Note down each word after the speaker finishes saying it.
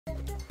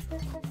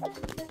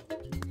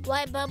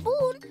Why,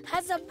 Baboon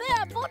has a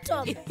bare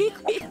bottom.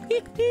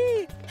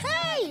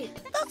 Hey,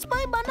 that's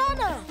my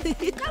banana.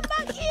 Come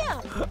back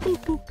here.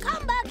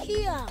 Come back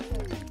here.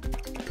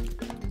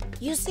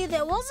 You see,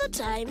 there was a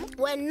time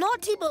when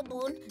naughty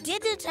Baboon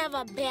didn't have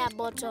a bare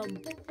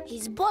bottom.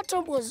 His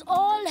bottom was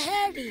all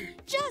hairy,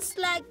 just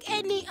like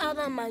any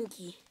other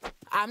monkey.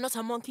 I'm not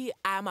a monkey,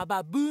 I'm a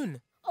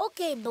baboon.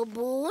 Okay,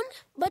 Baboon,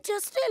 but you're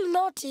still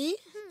naughty.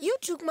 You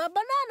took my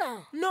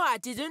banana. No, I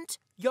didn't.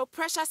 Your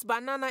precious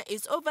banana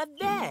is over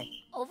there.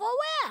 Over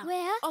where?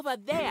 Where? Over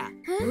there.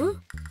 Huh?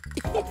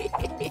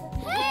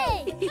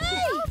 Hey!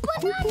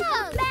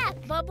 Banana! Back!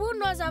 Baboon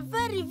was a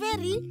very,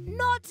 very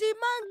naughty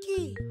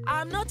monkey.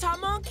 I'm not a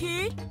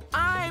monkey.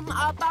 I'm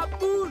a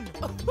baboon.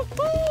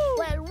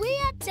 Well,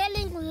 we are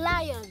telling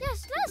Lion.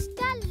 Yes, let's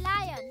tell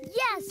Lion.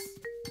 Yes.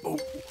 Oh,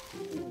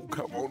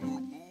 come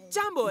on.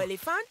 Jumbo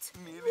Elephant,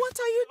 what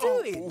are you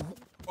doing?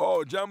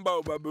 Oh,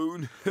 Jumbo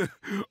Baboon.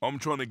 I'm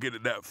trying to get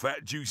at that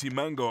fat, juicy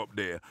mango up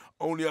there,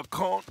 only I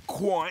can't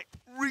quite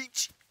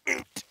reach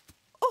it.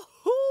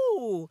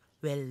 Oh,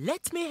 well,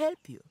 let me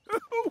help you.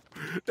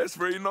 That's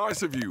very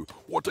nice of you.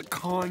 What a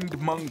kind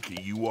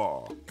monkey you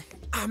are.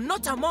 I'm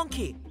not a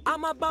monkey.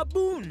 I'm a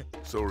baboon.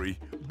 Sorry,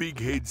 big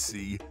head,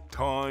 see,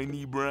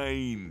 tiny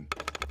brain.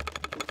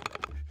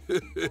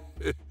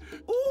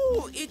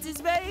 Ooh, it is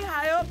very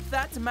high up,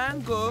 that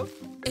mango.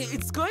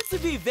 It's going to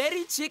be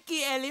very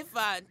tricky,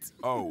 Elephant.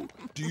 Oh,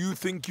 do you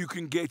think you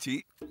can get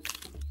it?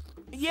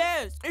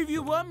 Yes, if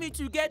you want me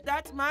to get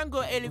that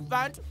mango,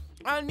 Elephant,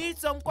 I need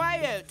some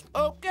quiet,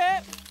 okay?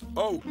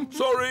 Oh,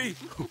 sorry.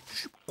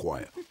 Shh,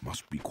 quiet.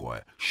 Must be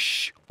quiet.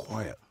 Shh,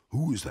 quiet.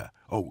 Who is that?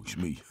 Oh, it's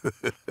me.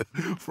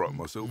 Frightened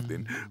myself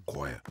then.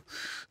 Quiet.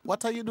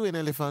 What are you doing,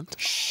 Elephant?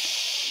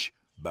 Shh.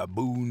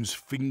 Baboon's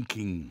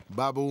thinking.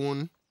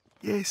 Baboon?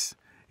 Yes,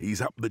 he's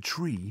up the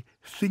tree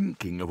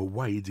thinking of a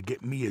way to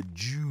get me a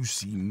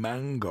juicy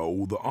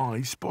mango that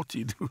I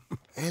spotted.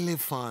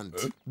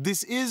 Elephant.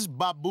 This is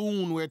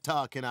Baboon we're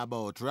talking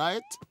about,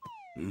 right?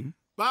 Hmm?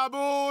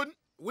 Baboon,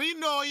 we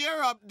know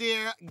you're up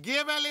there.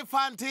 Give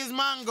Elephant his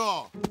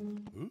mango.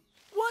 Huh?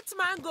 What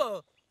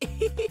mango?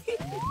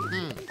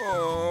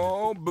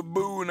 Oh,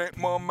 Baboon ate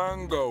my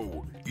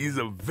mango. He's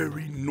a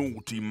very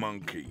naughty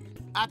monkey.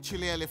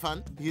 Actually,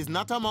 Elephant, he's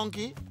not a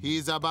monkey.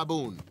 He's a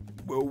baboon.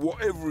 Well,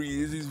 whatever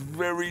he is, he's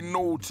very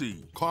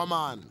naughty. Come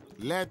on,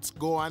 let's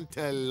go and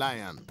tell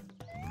Lion.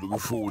 Looking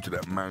forward to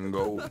that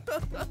mango.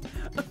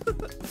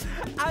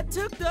 I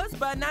took those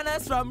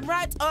bananas from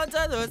right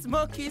under those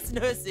monkeys'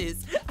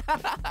 noses.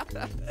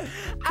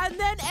 And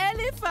then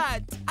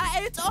Elephant,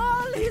 I ate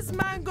all his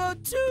mango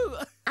too.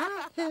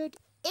 I heard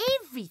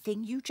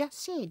everything you just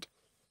said.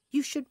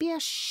 You should be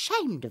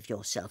ashamed of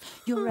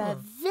yourself. You're a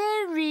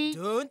very,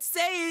 Don't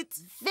say it.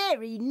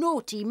 very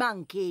naughty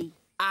monkey.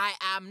 I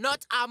am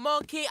not a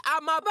monkey,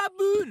 I'm a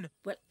baboon.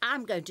 Well,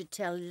 I'm going to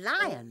tell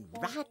Lion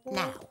right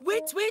now.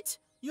 Wait.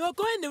 You're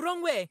going the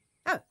wrong way.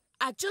 Oh.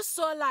 I just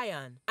saw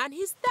Lion, and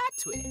he's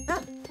that way.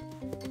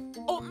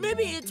 Oh, Or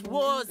maybe it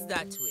was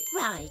that way.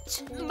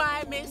 right.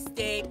 My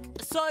mistake.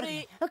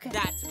 Sorry. Okay.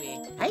 That way.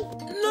 Hey?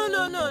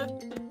 No.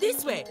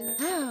 This way.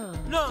 Oh.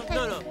 No.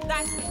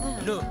 That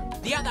way. No.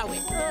 The other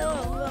way.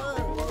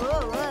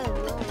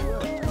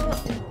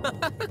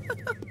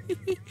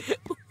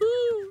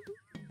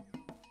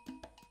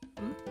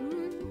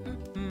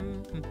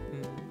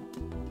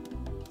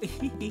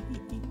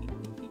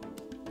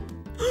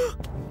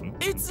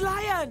 It's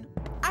Lion,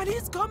 and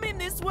he's coming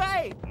this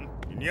way.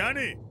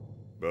 Nyani,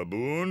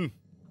 Baboon.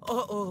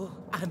 Uh-oh,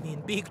 I'm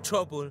in big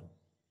trouble.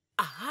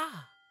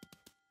 Aha.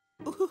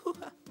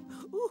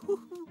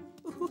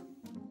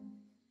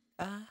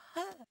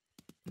 Aha.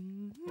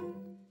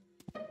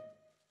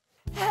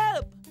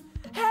 Help!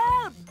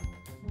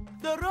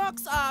 The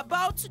rocks are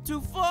about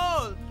to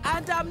fall,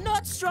 and I'm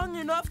not strong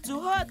enough to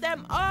hold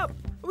them up.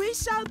 We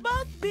shall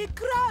both be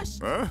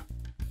crushed. Huh?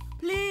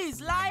 Please,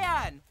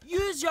 Lion,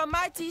 use your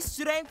mighty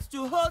strength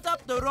to hold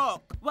up the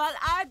rock while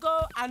I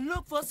go and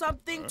look for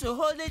something to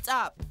hold it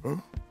up. Huh?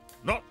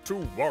 Not to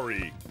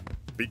worry.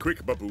 Be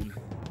quick, Baboon.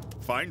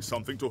 Find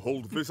something to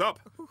hold this up.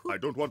 I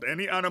don't want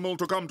any animal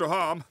to come to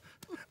harm,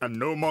 and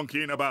no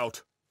monkeying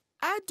about.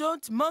 I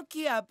don't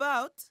monkey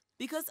about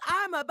because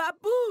I'm a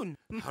baboon.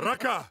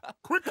 Haraka,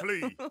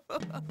 quickly!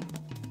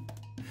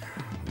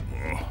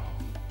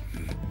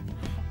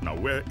 Now,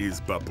 where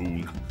is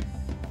Baboon?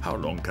 How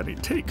long can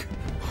it take?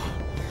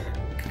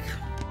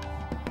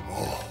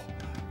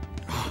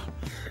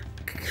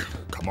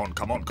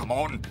 Come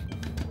on.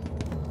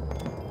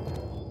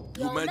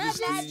 Your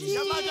Majesty.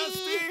 Your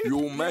Majesty.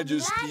 Your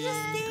Majesty.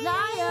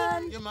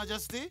 Lion. Your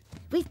Majesty.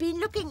 We've been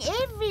looking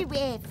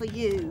everywhere for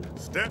you.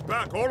 Step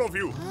back, all of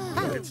you.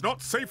 It's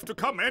not safe to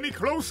come any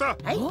closer.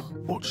 Hey?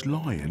 What's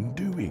Lion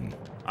doing?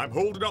 I'm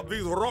holding up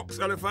these rocks,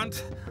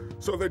 Elephant,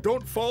 so they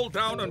don't fall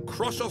down and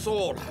crush us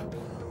all.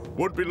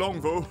 Won't be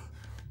long, though.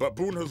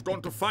 Baboon has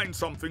gone to find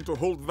something to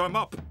hold them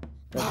up.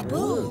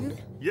 Baboon?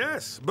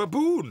 Yes,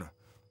 Baboon.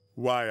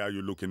 Why are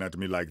you looking at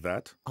me like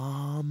that?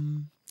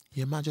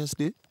 Your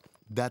Majesty,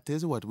 That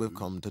is what we've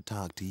come to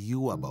talk to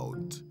you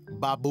about.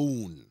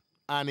 Baboon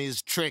and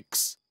his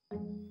tricks.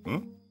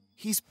 Huh?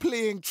 He's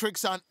playing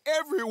tricks on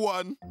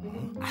everyone.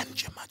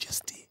 And Your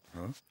Majesty,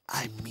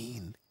 I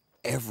mean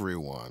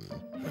everyone.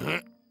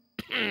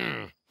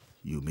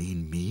 You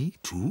mean me,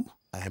 too?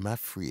 I'm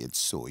afraid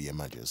so, Your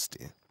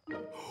Majesty.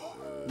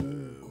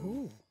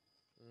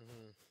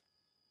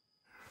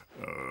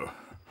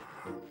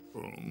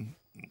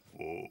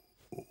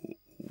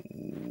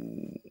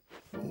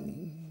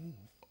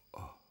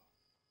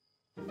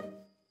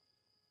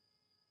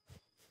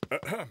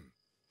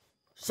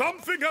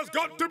 Something has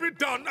got to be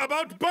done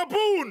about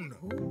Baboon!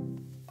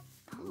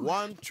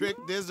 One trick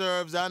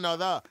deserves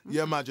another,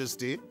 Your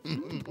Majesty.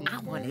 I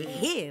want to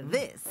hear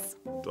this.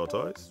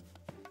 Tortoise?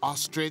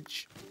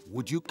 Ostrich,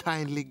 would you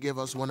kindly give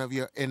us one of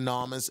your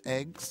enormous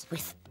eggs?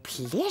 With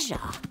pleasure.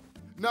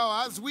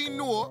 Now, as we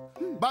know,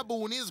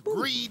 Baboon is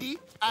greedy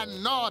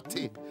and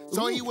naughty,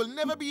 so he will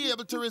never be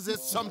able to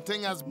resist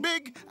something as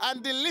big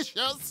and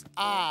delicious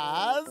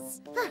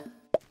as...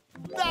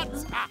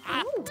 That's...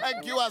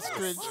 Thank you,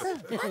 Ostrich.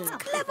 That's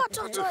clever,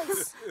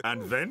 Tortoise.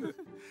 And then?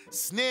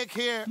 Snake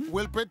here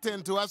will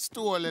pretend to have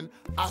stolen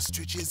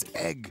Ostrich's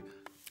egg.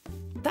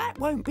 That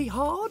won't be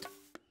hard.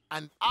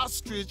 And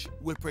Ostrich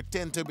will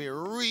pretend to be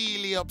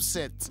really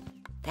upset.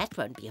 That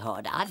won't be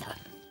hard either.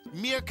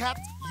 Meerkat,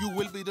 you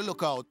will be the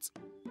lookout.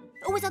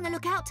 Always on the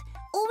lookout.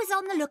 Always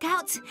on the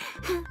lookout.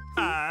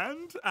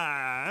 And?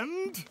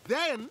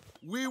 Then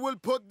we will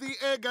put the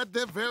egg at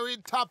the very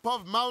top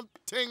of Mount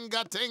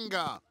Tinga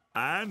Tinga.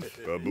 And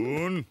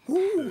Baboon?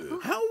 Ooh,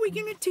 how are we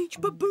going to teach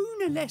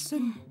Baboon a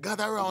lesson?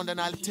 Gather around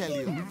and I'll tell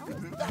you.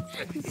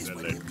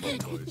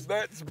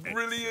 That's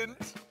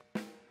brilliant.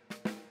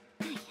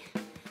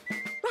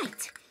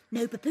 Right.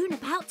 No baboon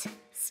about.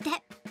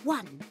 Step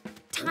 1.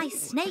 Tie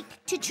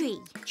snake to tree.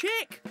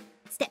 Check.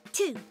 Step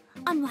 2.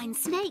 Unwind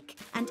snake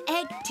and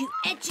egg to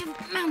edge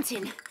of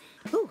mountain.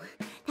 Ooh,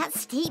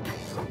 that's steep.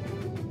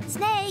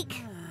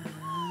 Snake.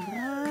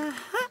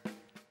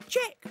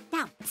 Check.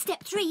 Now,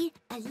 step 3.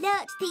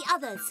 Alert the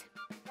others.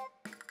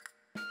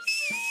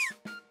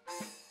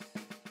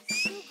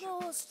 Go,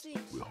 Ostrich.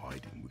 We're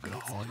hiding. We're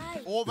gonna hide.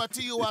 Hide. Over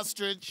to you,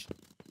 Ostrich.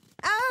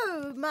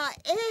 Oh, my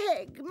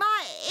egg,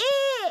 my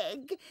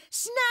egg!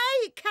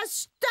 Snake has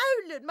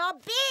stolen my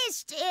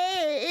best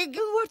egg!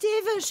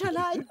 Whatever shall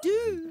I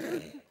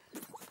do?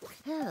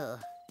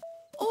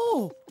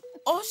 Oh,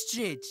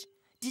 Ostrich,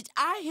 did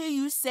I hear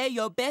you say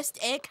your best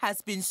egg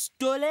has been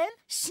stolen?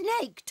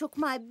 Snake took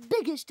my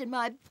biggest and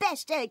my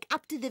best egg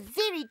up to the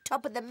very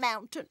top of the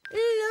mountain.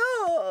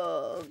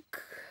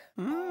 Look!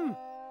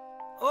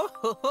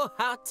 Oh,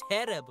 how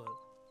terrible.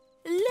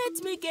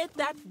 Let me get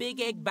that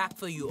big egg back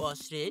for you,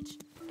 Ostrich.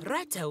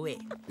 Right away.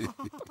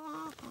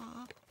 Oh,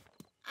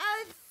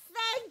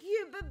 thank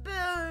you,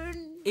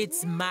 Baboon.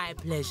 It's my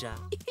pleasure.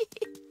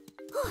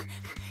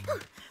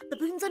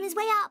 Baboon's on his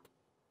way up.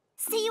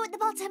 See you at the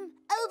bottom.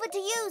 Over to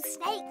you,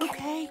 Snake.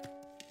 Okay.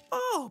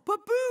 Oh,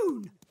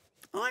 Baboon!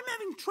 I'm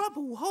having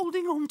trouble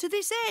holding on to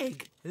this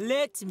egg.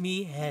 Let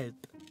me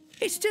help.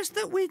 It's just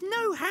that with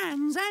no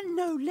hands and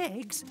no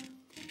legs,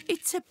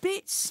 it's a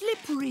bit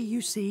slippery, you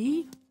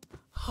see.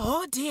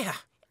 Oh, dear.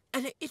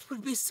 And it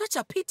would be such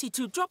a pity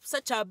to drop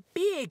such a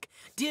big,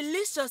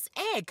 delicious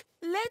egg.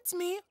 Let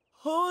me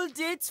hold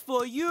it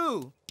for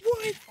you.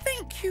 Why,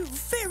 thank you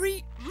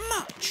very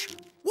much.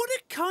 What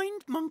a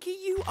kind monkey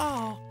you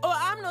are. Oh,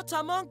 I'm not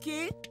a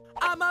monkey.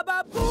 I'm a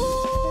baboon.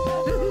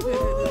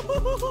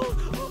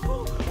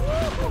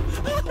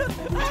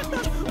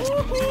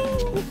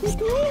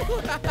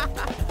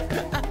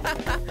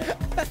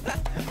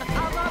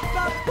 I'm a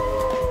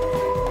baboon.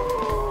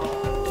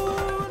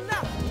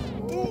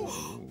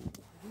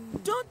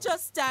 Don't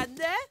just stand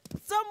there.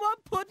 Someone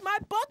put my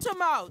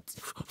bottom out.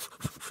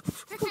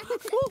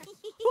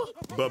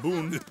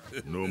 Baboon,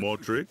 no more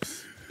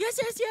tricks? Yes.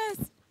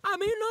 I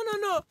mean,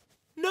 no.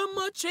 No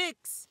more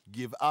tricks.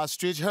 Give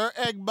Ostrich her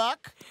egg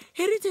back.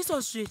 Here it is,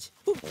 Ostrich.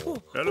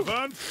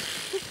 Elephant?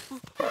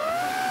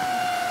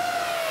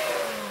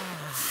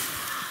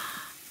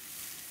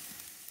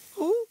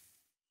 Oh,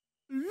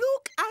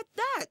 look at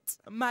that.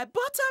 My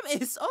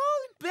bottom is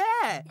all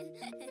bare.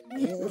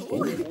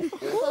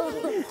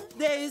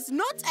 There is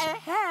not a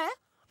hair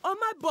on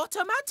my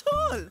bottom at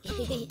all.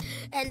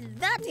 And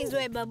that is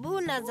why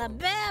Baboon has a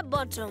bare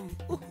bottom.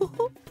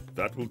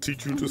 That will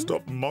teach you to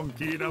stop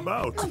monkeying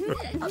about.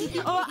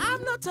 Oh,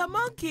 I'm not a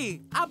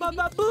monkey. I'm a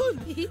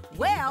baboon.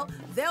 Well,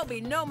 there'll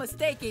be no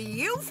mistaking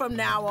you from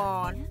now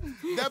on.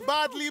 The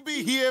badly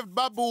behaved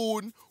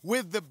baboon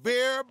with the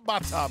bare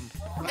bottom.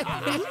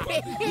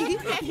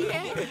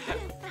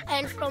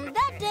 And from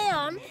that day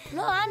on,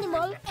 no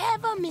animal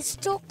ever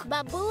mistook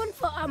Baboon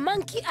for a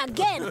monkey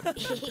again.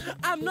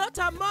 I'm not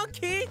a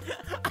monkey.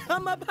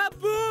 I'm a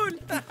baboon.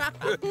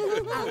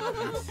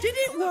 Did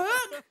it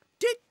work?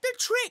 Did the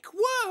trick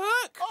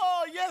work?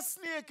 Oh, yes,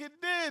 Snake, it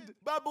did.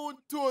 Baboon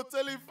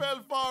totally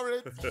fell for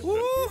it.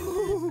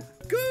 Ooh,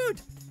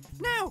 good.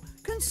 Now,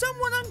 can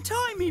someone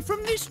untie me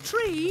from this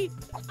tree?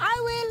 I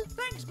will.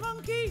 Thanks,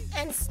 monkey.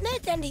 And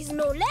Snake and his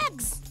no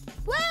legs.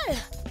 Well,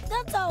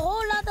 that's a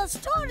whole other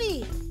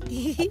story.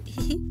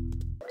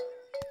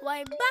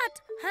 Why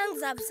Bat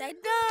hangs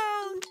upside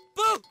down.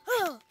 Boo!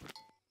 Woo.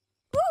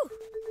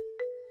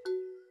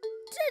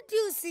 Did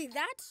you see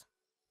that?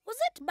 Was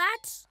it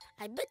Bat?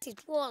 I bet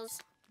it was.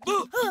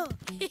 Boo!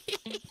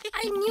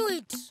 I knew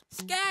it.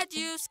 Scared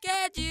you.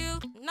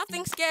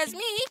 Nothing scares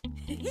me.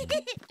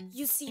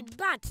 You see,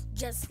 Bat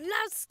just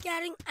loves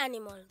scaring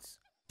animals.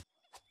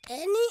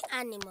 Any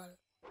animal.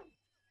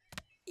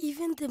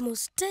 Even the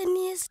most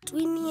tiniest,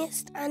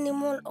 twiniest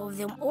animal of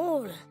them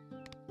all.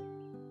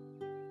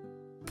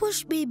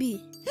 Bush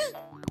baby.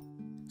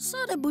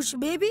 Sorry, Bush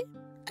baby.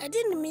 I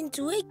didn't mean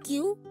to wake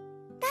you.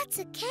 That's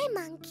okay,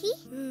 monkey.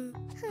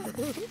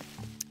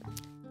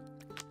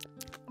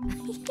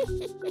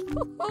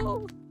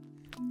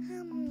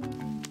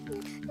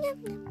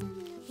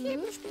 Here,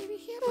 Bush baby,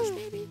 here, Bush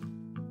baby.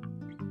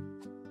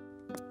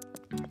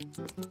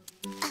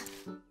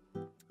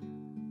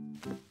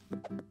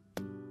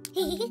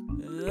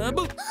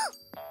 Boo!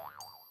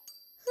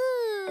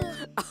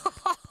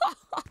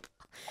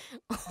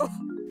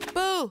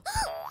 Boo!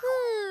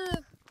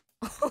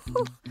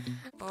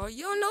 Oh,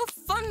 you're no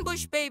fun,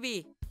 Bush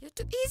baby. You're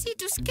too easy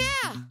to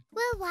scare.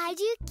 Well, why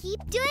do you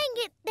keep doing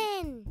it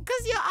then?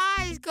 'Cause your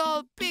eyes go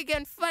all big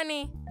and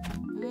funny.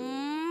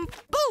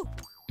 Boo!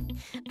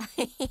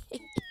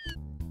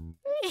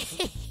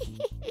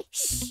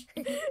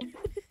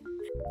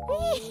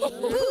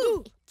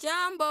 Boo!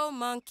 Jumbo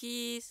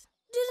monkeys.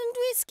 Didn't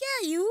we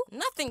scare you?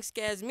 Nothing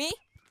scares me.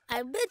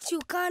 I bet you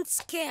can't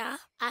scare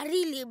a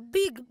really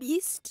big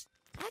beast.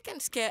 I can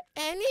scare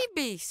any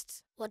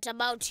beast. What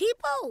about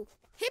hippo?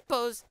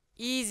 Hippos,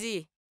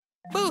 easy.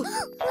 Boo!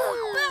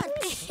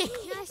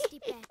 Nasty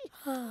pet.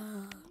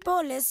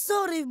 Pole,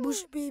 sorry,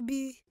 Bush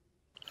baby.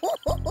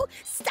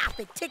 Stop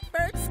it,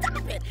 Tickbird,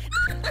 stop it.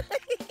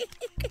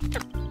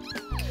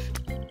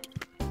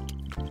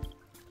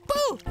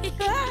 Boo!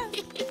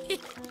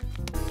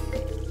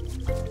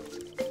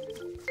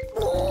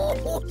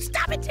 Oh,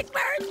 stop it,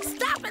 Tickbird,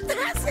 stop it.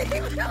 That's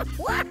even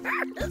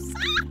worse.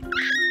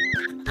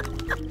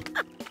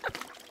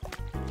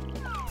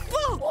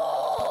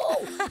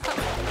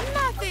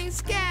 Nothing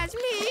scares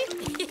me.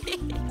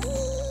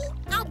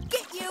 I'll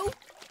get you.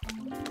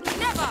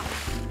 Never.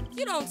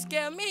 You don't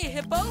scare me,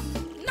 Hippo.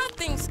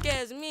 Nothing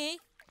scares me.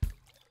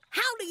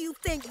 How do you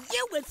think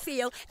you would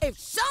feel if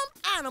some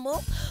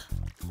animal,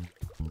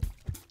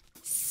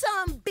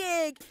 some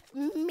big,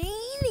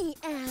 meanie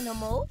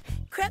animal,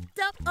 crept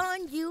up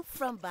on you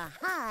from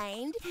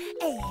behind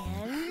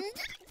and...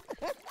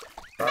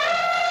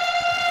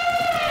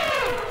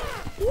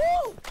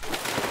 Woo!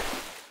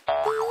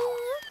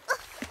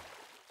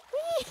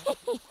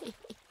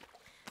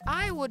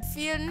 I would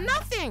feel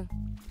nothing.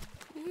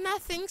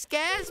 Nothing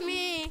scares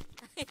me.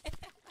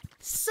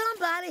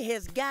 Somebody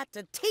has got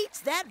to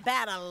teach that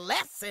bat a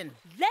lesson.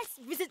 Let's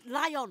visit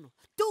Lion.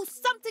 Do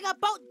something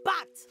about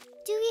Bat.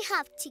 Do we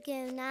have to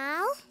go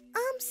now?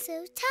 I'm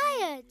so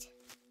tired.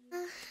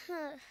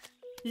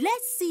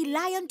 Let's see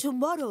Lion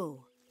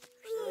tomorrow.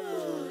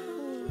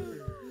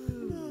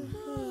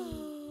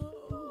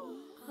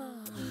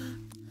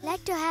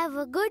 Like to have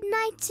a good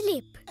night's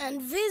sleep.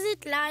 And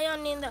visit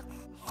Lion in the...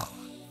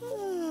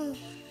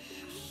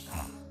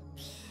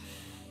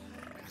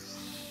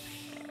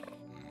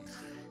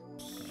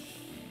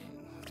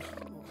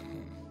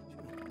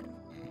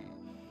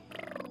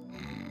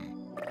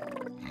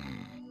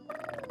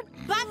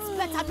 Bats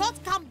better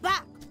not come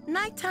back.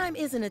 Nighttime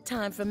isn't a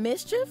time for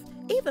mischief,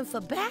 even for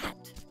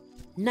Bat.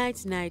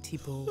 Night, night,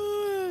 Hippo.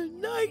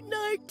 Night,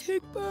 night,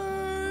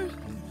 Tickbird.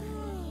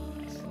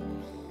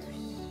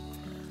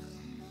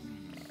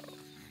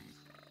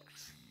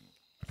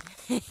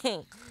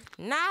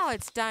 Now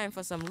it's time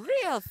for some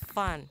real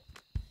fun.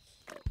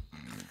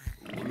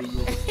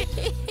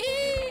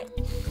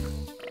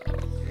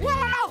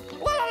 Wallow!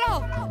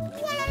 Wallow!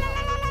 Wallow!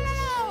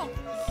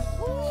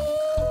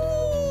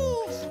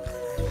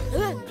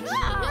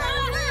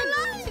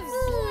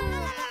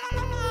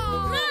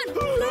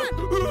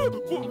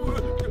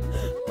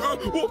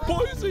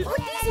 What is it?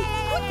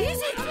 What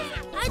is it?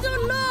 I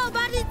don't know,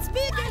 but it's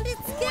big and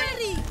it's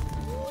scary.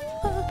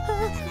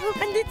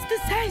 And it's the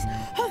size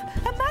of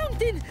a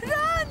mountain.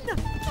 Run!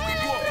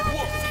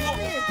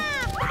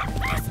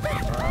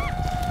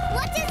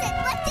 What is it?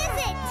 What is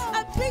it? A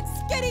big,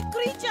 scary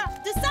creature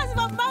the size of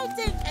a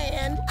mountain.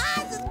 And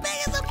eyes as big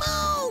as a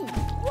moon.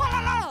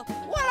 Wallow!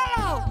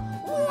 Wallow!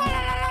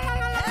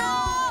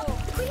 Wallow!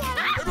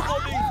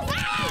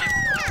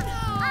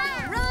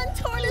 Run,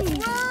 Tortoise,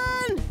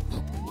 run!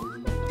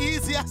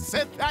 Easier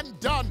said than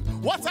done.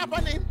 What's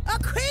happening? A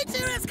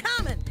creature is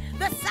coming,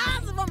 the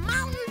size of a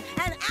mountain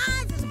and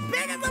eyes as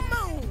big as a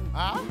moon.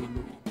 Huh?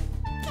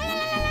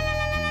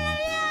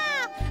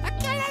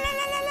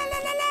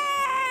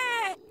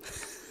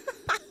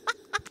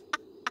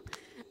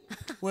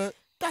 Well,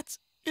 that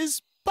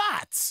is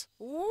Bat.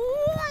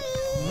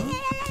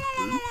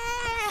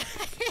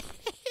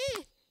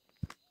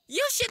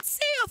 You should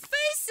see your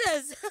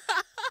faces.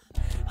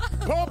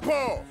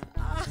 Popo!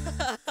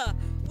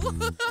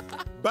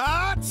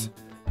 Bat!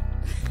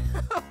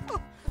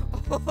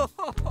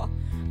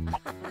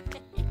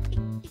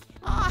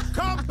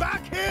 Come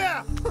back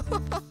here!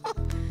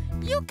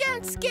 You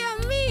can't scare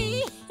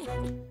me.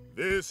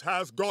 This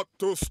has got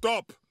to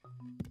stop.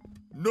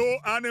 No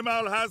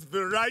animal has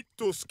the right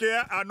to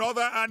scare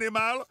another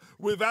animal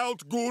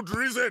without good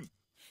reason.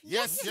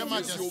 Yes, Your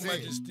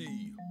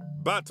Majesty.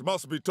 Bat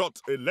must be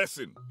taught a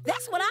lesson.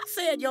 That's what I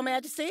said, Your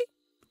Majesty.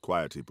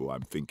 Quiet, Hippo,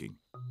 I'm thinking.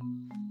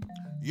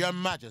 Your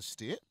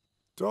Majesty,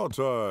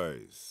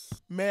 Tortoise.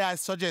 may I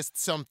suggest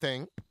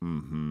something?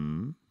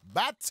 Mm-hmm.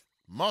 Bat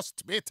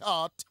must be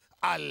taught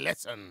a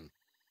lesson.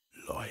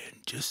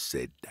 Lion just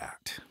said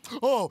that.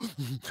 Oh,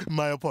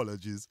 my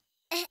apologies.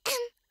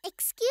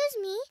 Excuse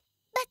me,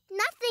 but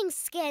nothing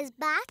scares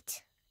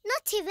Bat.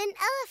 Not even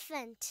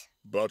elephant.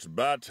 But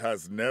Bat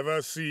has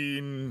never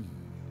seen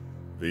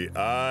the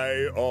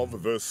eye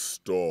of the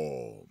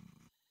storm.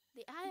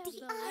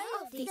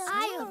 The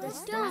eye of the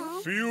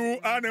storm? Few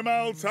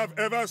animals have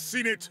ever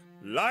seen it.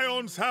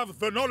 Lions have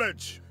the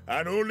knowledge,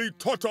 and only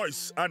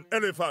tortoise and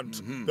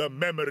elephant the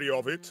memory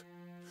of it.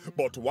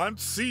 But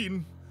once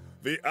seen,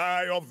 the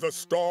eye of the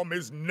storm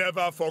is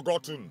never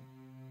forgotten.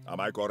 Am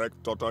I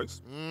correct,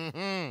 Tortoise?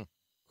 Mm-hmm.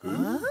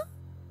 Huh?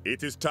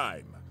 It is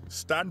time.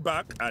 Stand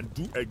back and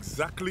do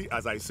exactly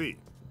as I say.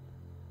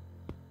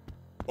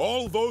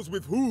 All those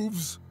with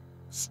hooves,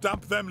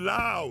 stamp them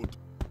loud.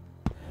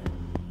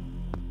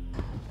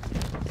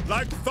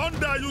 Like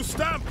thunder you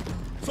stamp,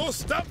 so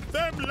stamp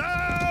them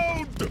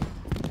loud!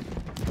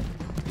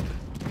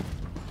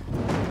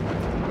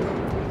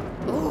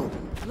 Oh,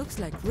 looks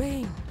like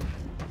rain.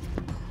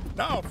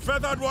 Now,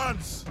 feathered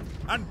ones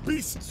and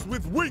beasts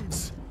with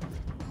wings,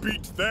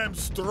 beat them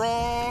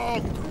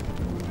strong!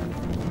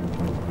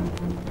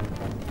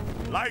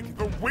 Like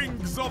the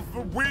wings of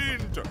the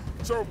wind,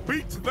 so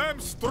beat them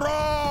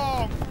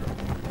strong!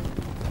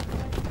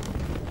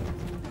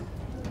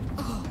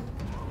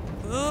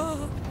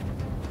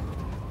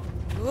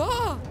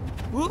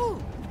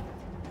 Whoa.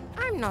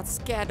 I'm not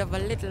scared of a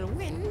little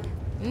wind.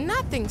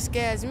 Nothing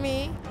scares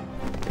me.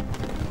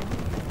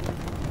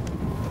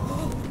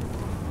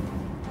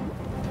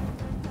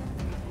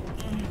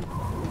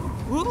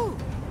 Whoa.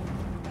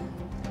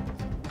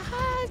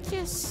 I'll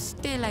just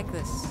stay like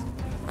this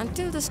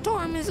until the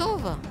storm is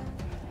over.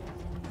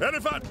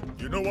 Elephant,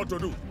 you know what to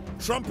do.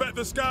 Trumpet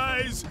the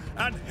skies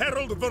and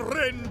herald the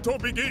rain to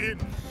begin.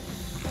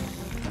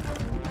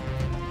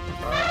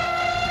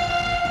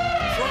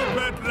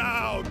 Trumpet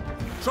loud,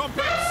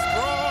 trumpet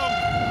strong.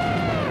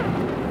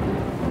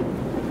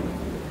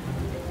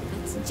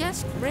 It's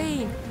just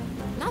rain.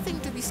 Nothing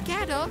to be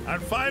scared of.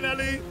 And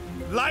finally,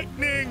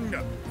 lightning,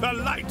 the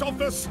light of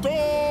the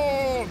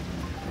storm.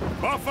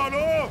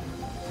 Buffalo,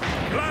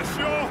 flash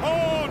your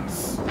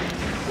horns.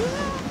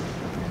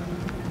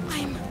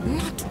 I'm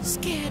not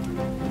scared.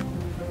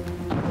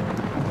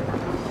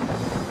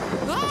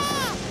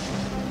 Ah!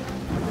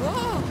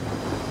 Whoa!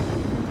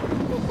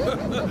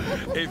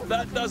 If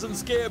that doesn't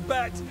scare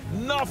Bat,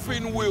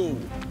 nothing will.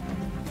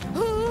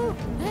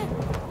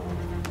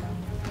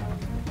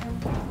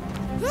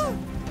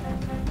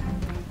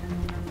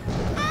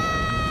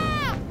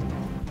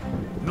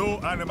 No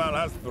animal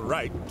has the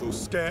right to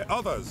scare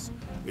others.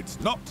 It's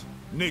not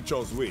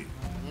nature's way.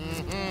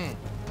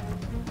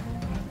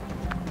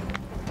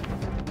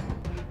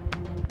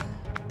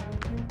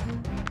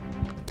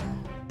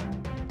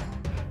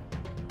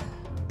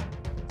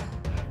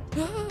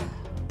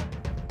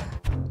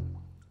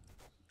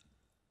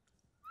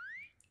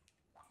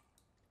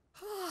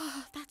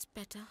 That's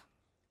better.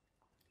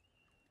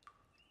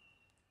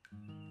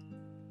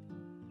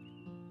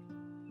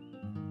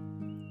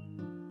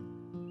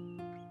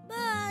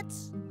 Bat,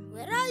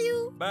 where are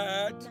you?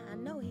 Bat. I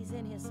know he's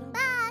in here somewhere.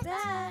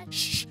 Bat!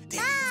 Shh,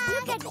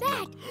 Look at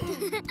Bat!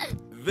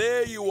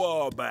 There you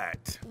are,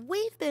 Bat.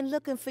 We've been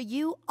looking for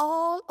you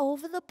all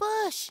over the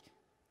bush.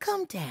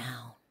 Come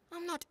down.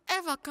 I'm not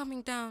ever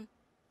coming down.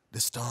 The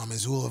storm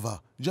is over.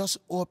 Just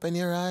open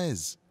your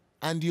eyes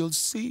and you'll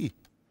see.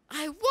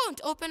 I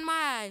won't open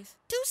my eyes.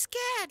 Too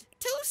scared.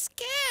 Too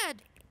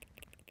scared.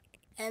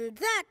 And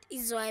that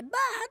is why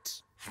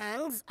Bat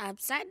hangs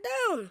upside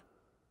down.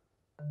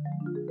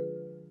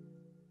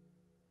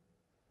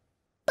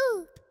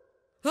 Ooh!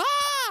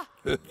 Ah!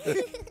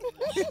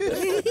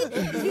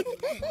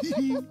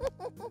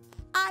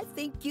 I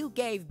think you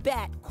gave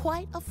Bat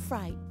quite a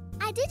fright.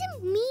 I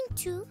didn't mean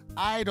to.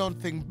 I don't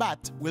think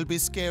Bat will be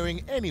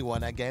scaring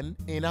anyone again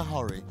in a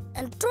hurry.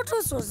 And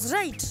Tortoise was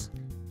right.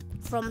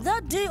 From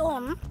that day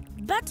on,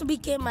 Bat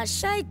became a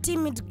shy,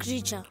 timid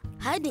creature,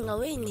 hiding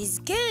away in his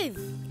cave.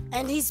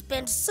 And he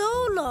spent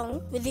so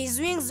long with his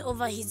wings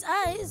over his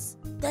eyes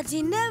that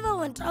he never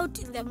went out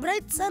in the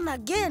bright sun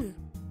again.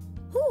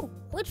 Who?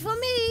 Wait for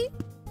me.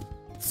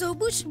 So,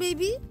 Bush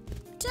Baby,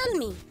 tell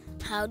me,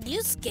 how do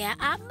you scare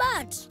a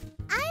bat?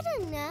 I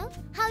don't know.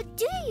 How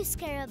do you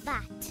scare a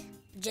bat?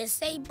 Just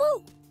say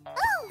boo.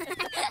 Oh!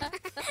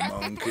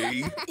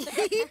 Monkey.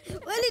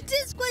 Well, it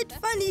is quite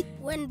funny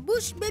when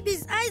Bush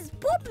Baby's eyes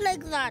pop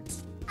like that.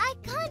 I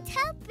can't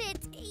help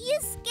it. You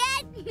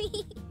scared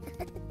me.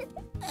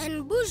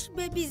 And Bush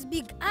Baby's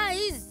big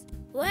eyes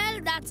Well,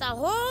 that's a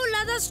whole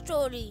other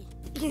story.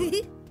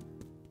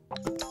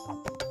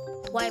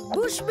 Why,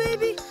 Bush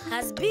Baby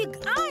has big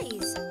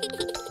eyes.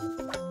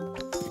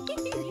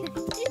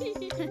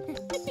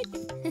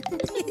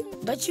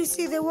 But you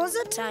see, there was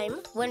a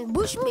time when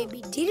Bush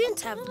Baby didn't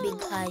have big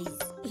eyes.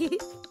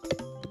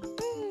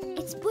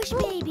 It's Bush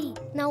Baby.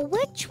 Now,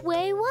 which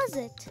way was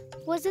it?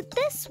 Was it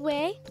this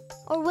way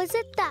or was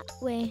it that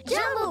way?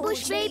 Jumbo,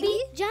 Bush Baby.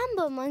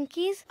 Jumbo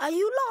monkeys. Are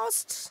you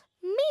lost?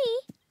 Me?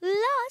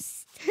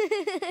 Lost?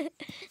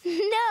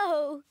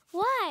 No.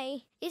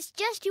 Why? It's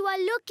just you are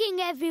looking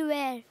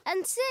everywhere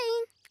and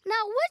saying,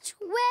 now which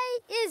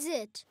way is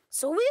it?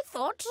 So we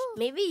thought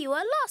maybe you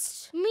are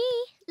lost. Me?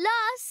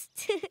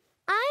 Lost?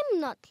 I'm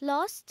not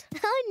lost.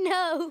 Oh,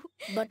 no.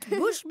 But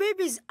Bush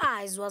Baby's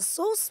eyes were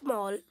so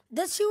small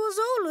that she was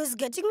always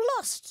getting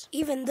lost,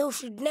 even though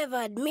she'd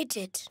never admit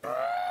it.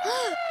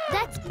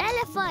 That's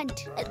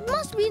elephant. It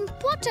must be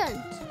important.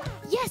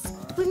 Yes,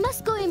 we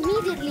must go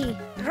immediately.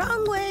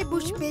 Wrong way,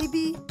 Bush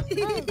Baby.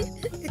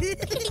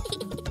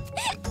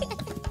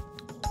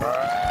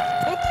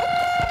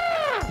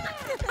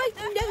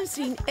 I've never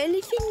seen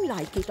anything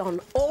like it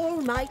on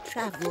all my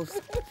travels.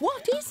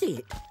 What is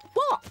it?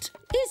 What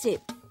is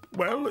it?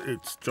 Well,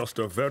 it's just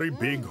a very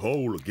big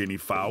hole, guinea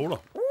fowl.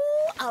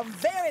 Ooh, a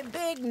very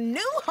big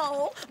new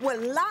hole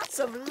with lots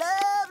of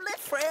lovely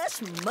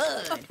fresh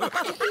mud.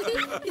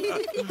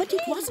 But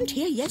it wasn't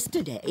here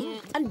yesterday,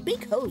 and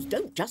big holes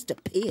don't just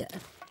appear.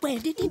 Where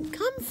did it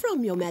come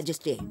from, Your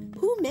Majesty?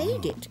 Who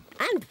made it,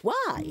 and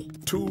why?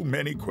 Too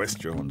many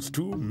questions,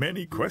 too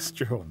many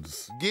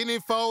questions. Guinea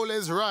fowl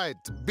is right.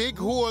 Big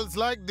holes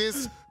like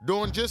this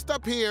don't just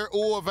appear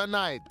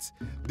overnight.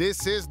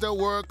 This is the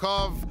work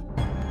of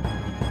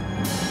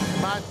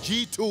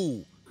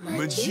Majitu.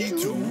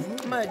 Majitu?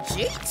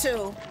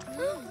 Majitu?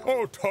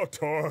 Oh,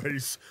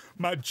 Tortoise.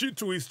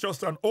 Majitu is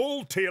just an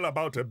old tale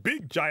about a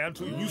big giant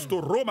who used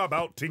to roam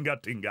about Tinga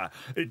Tinga.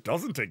 It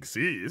doesn't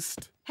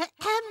exist.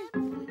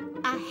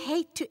 I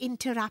hate to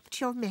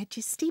interrupt, Your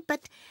Majesty,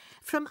 but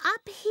from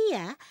up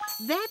here,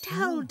 that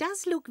hole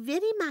does look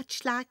very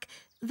much like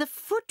the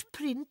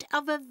footprint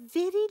of a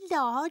very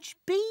large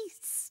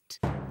beast.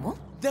 What?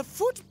 The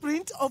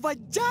footprint of a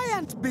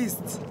giant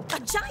beast. A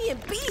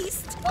giant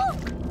beast?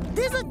 Look,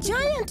 there's a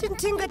giant in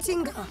Tinga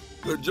Tinga.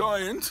 A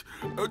giant?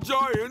 A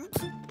giant?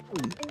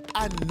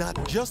 And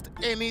not just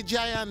any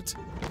giant.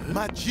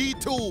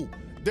 Majitu,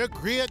 the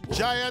great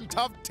giant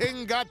of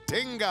Tinga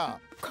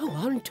Tinga. Go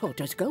on,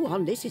 Tortoise, go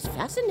on. This is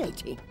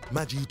fascinating.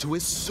 Majitu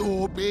is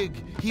so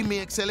big, he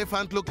makes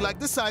elephant look like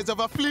the size of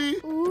a flea.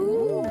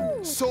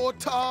 Ooh. So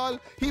tall,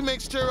 he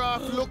makes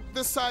giraffe look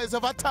the size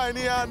of a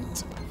tiny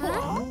ant.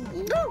 Huh?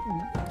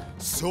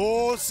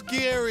 So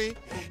scary,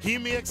 he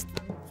makes...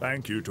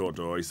 Thank you,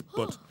 Tortoise,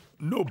 but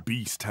no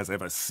beast has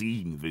ever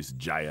seen this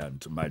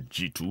giant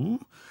Majitu.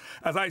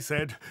 As I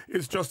said,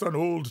 it's just an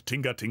old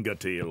Tinga Tinga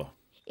tale.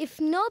 If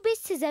no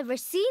beast has ever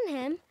seen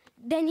him,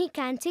 then he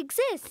can't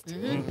exist.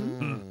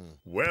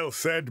 Well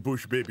said,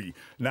 Bush Baby.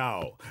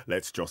 Now,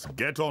 let's just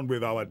get on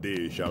with our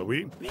day, shall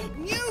we? Big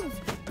news!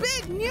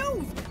 Big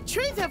news!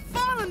 Trees have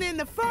fallen in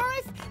the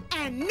forest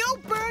and no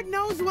bird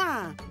knows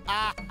why.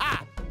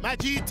 Aha!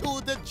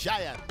 Majitu the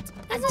giant.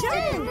 A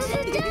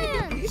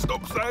giant!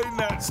 Stop saying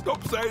that.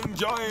 Stop saying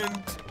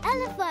giant.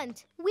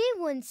 Elephant, we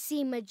won't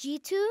see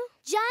Majitu.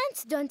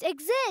 Giants don't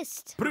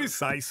exist.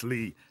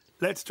 Precisely.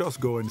 Let's just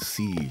go and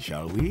see,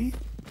 shall we?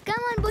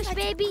 Come on, Bush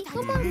Baby.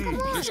 Come on,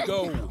 come on. Let's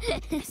go.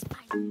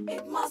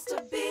 It must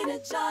have been a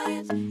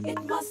giant.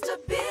 It must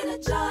have been a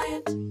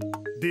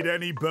giant. Did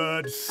any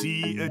bird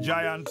see a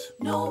giant?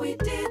 No, we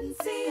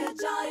didn't see a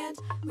giant.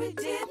 We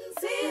didn't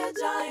see a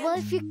giant. Well,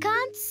 if you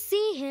can't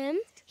see him,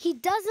 he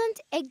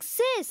doesn't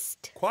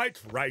exist.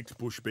 Quite right,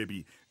 Bush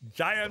Baby.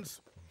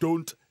 Giants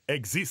don't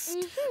exist.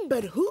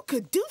 But who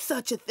could do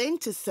such a thing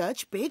to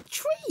such big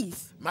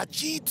trees?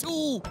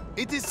 Majitu!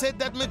 It is said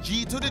that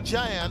Majitu the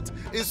giant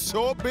is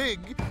so big,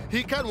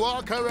 he can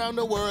walk around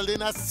the world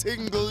in a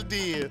single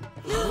day.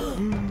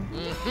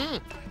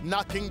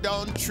 Knocking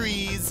down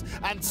trees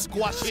and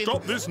squashing...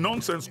 Stop this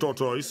nonsense,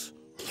 Tortoise.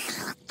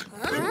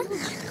 Huh?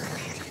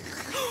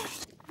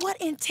 What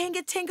in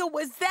Tinga Tinga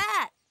was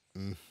that?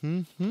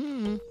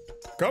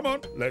 Come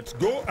on, let's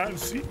go and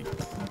see.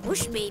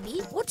 Bush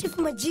Baby, what if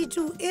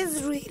Majitu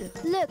is real?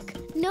 Look,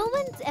 no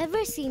one's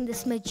ever seen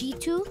this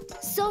Majitu,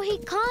 so he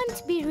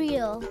can't be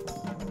real.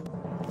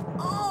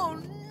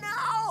 Oh,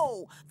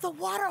 no! The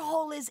water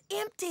hole is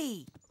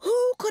empty.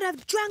 Who could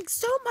have drunk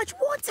so much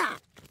water?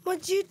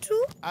 Majitu?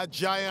 A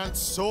giant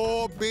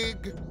so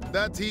big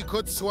that he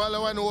could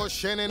swallow an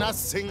ocean in a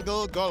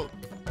single gulp.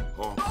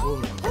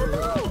 Oh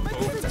no!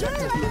 It's a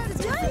giant! It's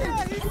a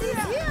giant! He's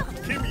here!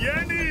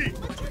 Kimieni,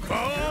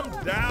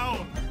 calm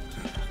down.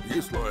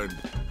 Yes, Lion.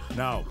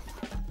 Now,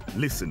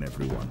 listen,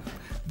 everyone.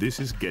 This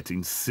is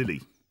getting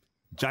silly.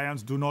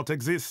 Giants do not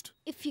exist.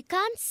 If you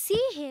can't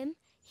see him,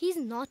 he's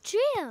not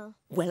real.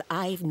 Well,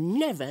 I've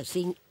never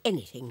seen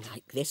anything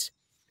like this.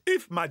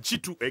 If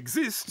Majitu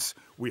exists,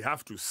 we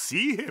have to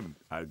see him.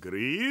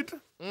 Agreed?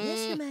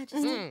 Yes, Your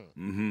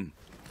Majesty.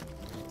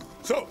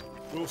 So,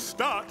 We'll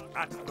start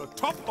at the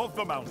top of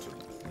the mountain.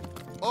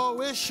 Oh,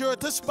 we're sure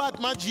to spot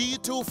my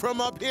G2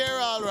 from up here,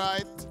 all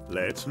right.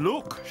 Let's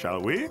look,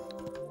 shall we?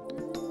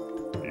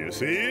 You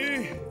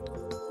see?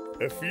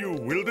 A few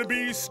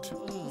wildebeest,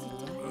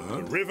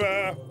 a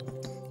river.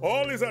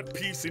 All is at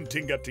peace in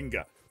Tinga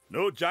Tinga.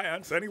 No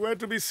giants anywhere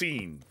to be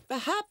seen.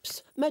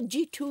 Perhaps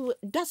Majitu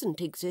doesn't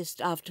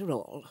exist after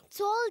all.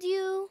 Told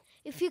you.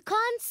 If you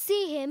can't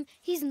see him,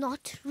 he's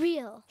not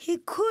real. He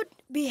could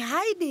be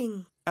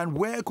hiding. And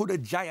where could a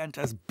giant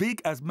as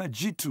big as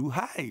Majitu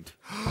hide?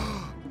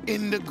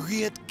 In the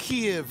great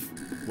cave.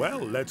 Well,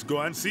 let's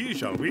go and see,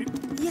 shall we?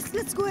 Yes,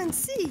 let's go and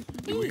see.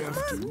 We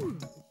have to.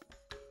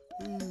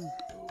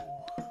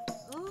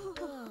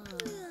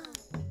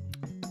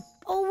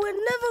 Oh, we're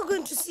never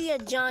going to see a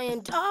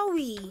giant, are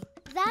we?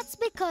 That's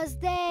because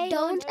they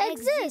don't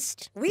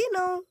exist. We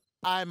know.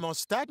 I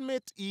must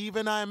admit,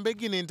 even I'm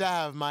beginning to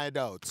have my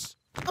doubts.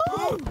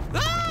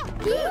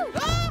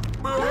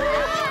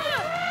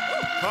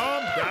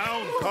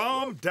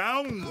 Calm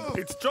down.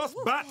 It's just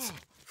bats.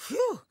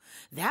 Phew,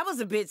 that was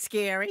a bit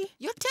scary.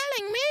 You're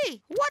telling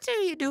me? What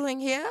are you doing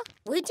here?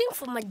 Waiting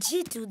for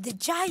Majitu the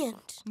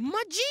giant.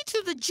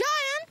 Majitu the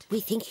giant? We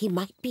think he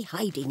might be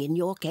hiding in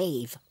your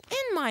cave.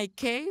 In my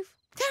cave?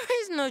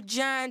 There is no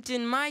giant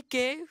in my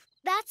cave.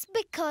 That's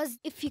because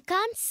if you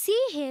can't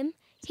see him,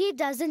 he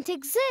doesn't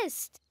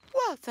exist.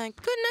 Well, thank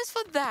goodness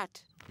for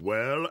that.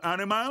 Well,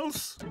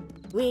 animals?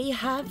 We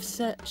have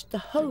searched the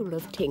whole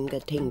of Tinga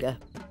Tinga,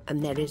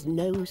 and there is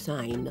no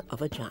sign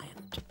of a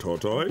giant.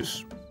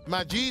 Tortoise?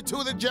 My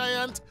G2 the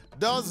giant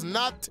does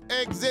not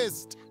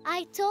exist.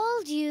 I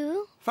told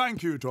you.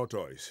 Thank you,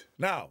 Tortoise.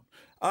 Now,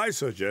 I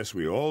suggest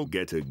we all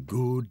get a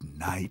good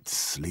night's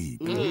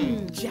sleep.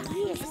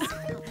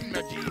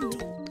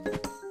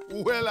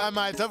 Well, I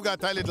might have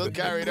got a little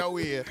carried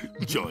away.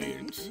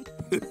 Giants.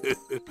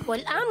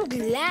 Well, I'm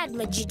glad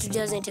Majitu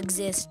doesn't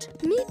exist.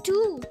 Me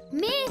too.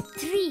 Me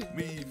 3.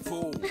 Me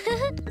 4.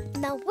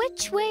 Now,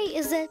 which way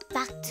is it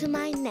back to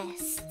my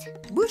nest?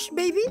 Bush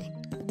baby,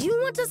 Do you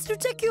want us to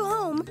take you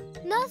home?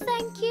 No,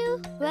 thank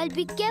you. Well,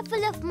 be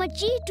careful of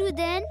Majitu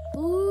then.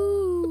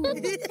 Ooh.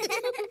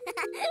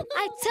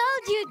 I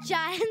told you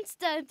giants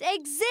don't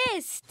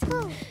exist.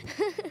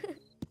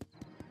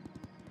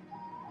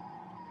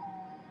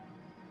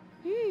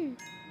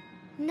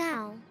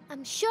 Now,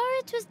 I'm sure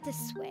it was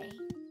this way.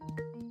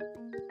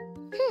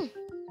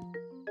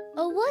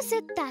 Or was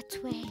it that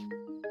way?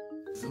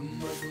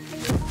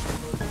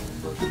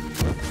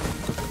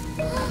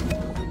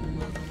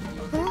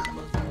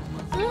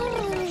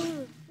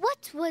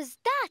 What was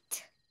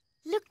that?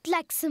 Looked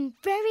like some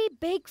very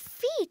big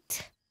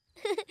feet.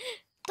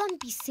 Don't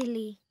be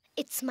silly.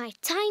 It's my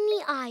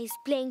tiny eyes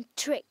playing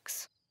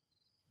tricks.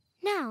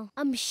 Now,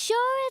 I'm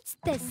sure it's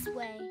this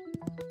way.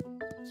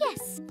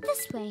 Yes,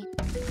 this way.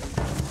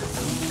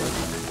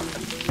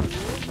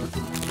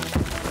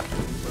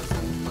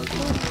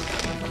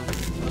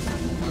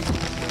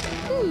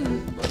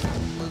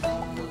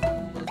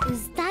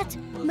 Is that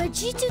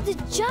Majitu the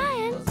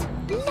giant?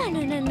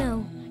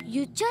 No.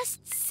 You're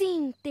just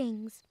seeing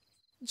things.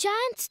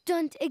 Giants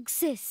don't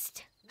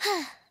exist.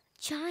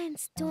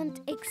 Giants don't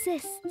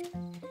exist.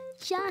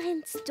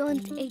 Giants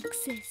don't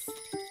exist.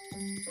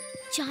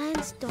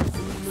 Giants don't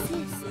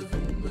exist.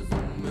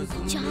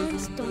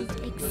 Giants don't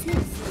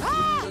exist.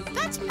 Ah,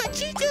 that's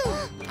Majitu.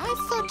 I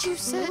thought you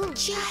said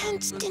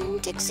giants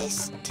didn't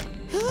exist.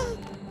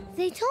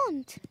 They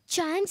don't.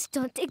 Giants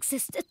don't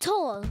exist at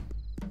all.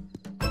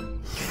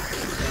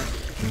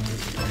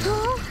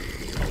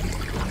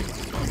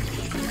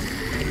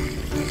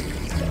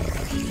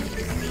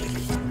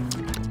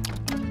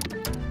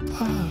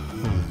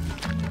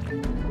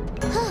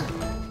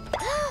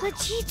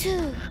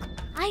 Majitu!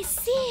 I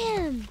see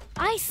him!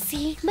 I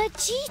see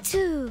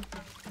Majitu!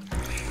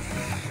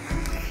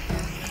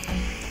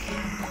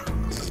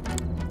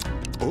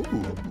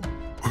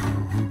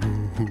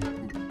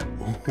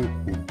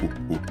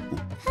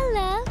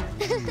 Hello!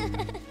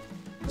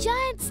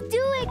 Giants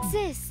do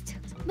exist!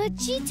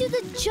 Majitu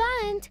the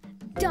giant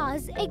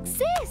does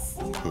exist!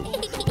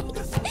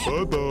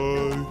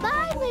 Bye-bye.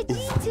 Bye,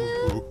 Majitu!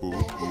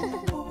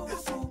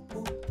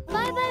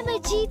 Bye-bye,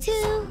 Majitu!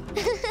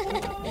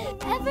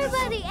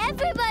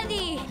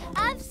 Everybody!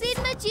 I've seen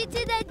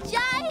Majitu the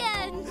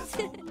giant!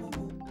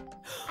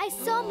 I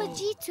saw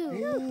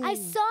Majitu. I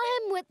saw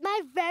him with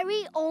my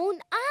very own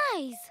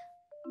eyes.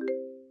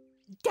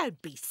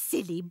 Don't be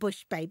silly,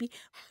 Bush baby.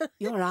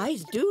 Your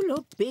eyes do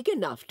look big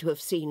enough to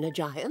have seen a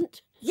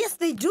giant. Yes,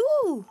 they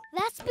do.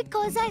 That's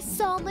because I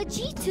saw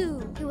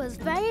Majitu. He was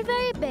very,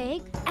 very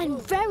big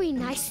and very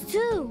nice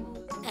too.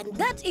 And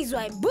that is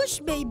why Bush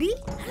Baby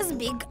has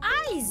big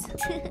eyes.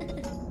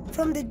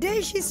 From the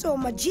day she saw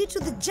Majitu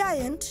the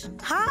giant,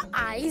 Her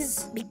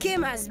eyes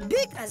became as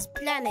big as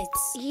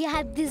planets. He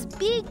had these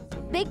big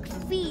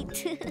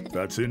feet.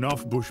 That's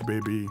enough, Bush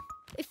baby.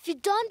 If you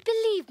don't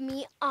believe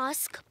me,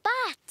 ask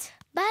Bat.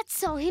 Bat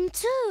saw him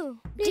too.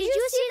 Did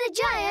you see the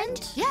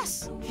giant?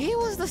 Yes, he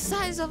was the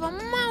size of a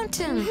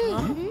mountain.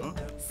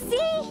 See?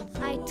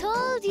 I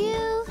told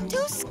you.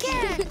 Too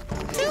scared.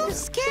 Too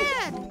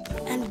scared.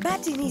 And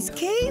Bat in his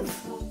cave?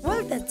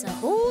 Well, that's a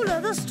whole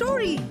other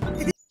story.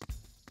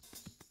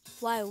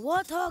 Why,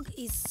 Warthog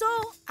is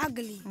so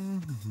ugly.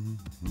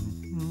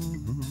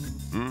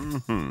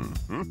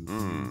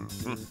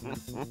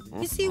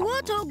 You see,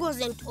 Warthog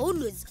wasn't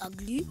always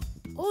ugly.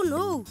 Oh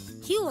no,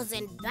 he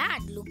wasn't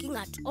bad looking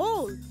at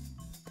all.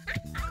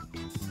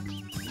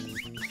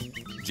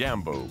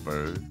 Jambo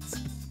birds.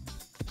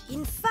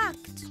 In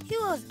fact, he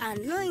was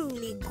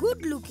annoyingly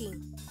good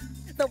looking.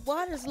 The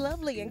water's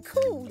lovely and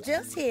cool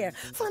just here.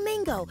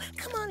 Flamingo,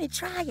 come on and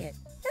try it.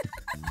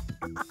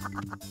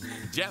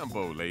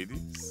 Jambo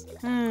ladies.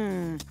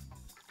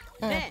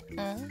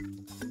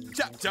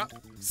 Chop, chop.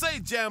 Say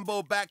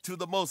Jambo back to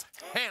the most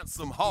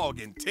handsome hog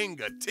in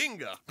Tinga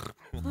Tinga.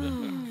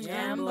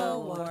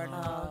 Jambo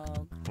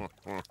Warthog.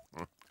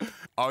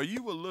 Are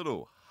you a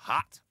little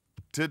hot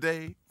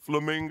today,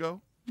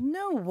 Flamingo?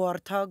 No,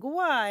 Warthog,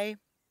 why?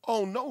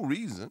 Oh, no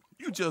reason.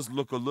 You just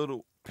look a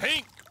little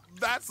pink,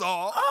 that's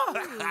all.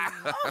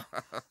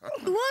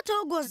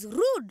 Warthog was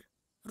rude.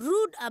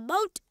 Rude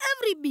about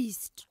every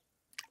beast.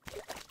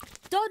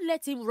 Don't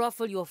let him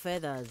ruffle your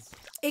feathers.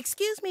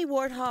 Excuse me,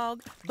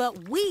 Warthog,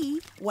 but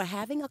we were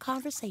having a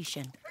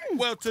conversation.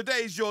 Well,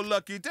 today's your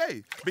lucky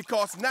day,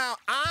 because now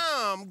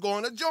I'm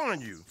going to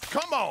join you.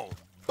 Come on,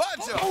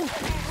 budge up.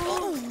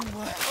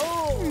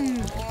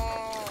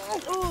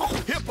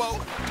 Hippo,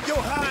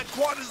 your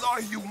hindquarters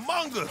are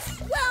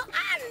humongous. Well,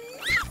 I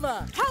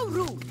never. How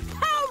rude!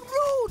 How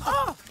rude!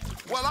 Oh.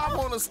 Well, I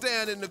want to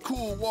stand in the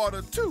cool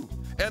water, too,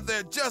 and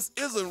there just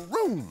isn't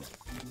room.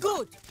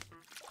 Good.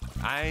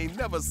 I ain't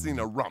never seen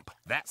a rump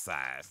that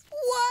size.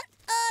 What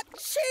a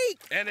cheek!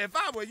 And if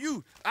I were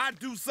you, I'd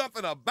do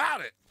something about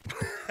it.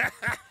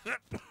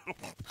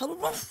 Don't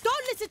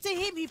listen to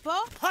him, Hippo.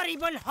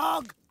 Horrible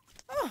hog.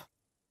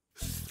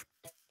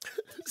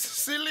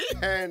 Silly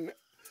hen,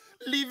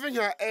 leaving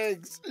her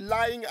eggs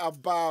lying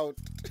about.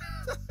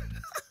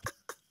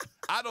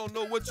 I don't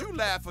know what you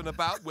laughing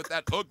about with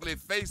that ugly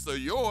face of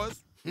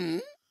yours.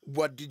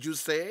 What did you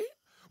say?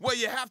 Well,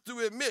 you have to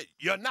admit,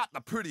 you're not the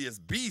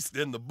prettiest beast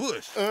in the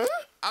bush.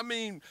 I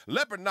mean,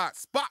 leopard knocked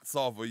spots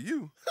off of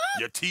you.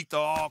 Your teeth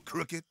are all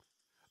crooked.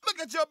 Look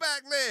at your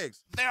back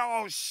legs. They're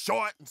all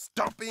short and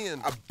stumpy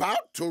and...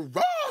 About to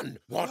run,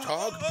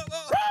 Warthog.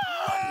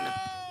 Run!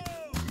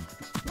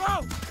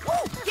 Whoa!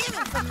 Whoa! Give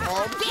him some...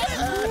 Get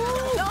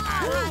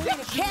him!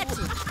 Catch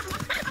it!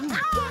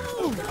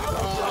 Go!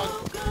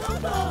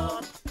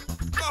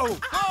 Go!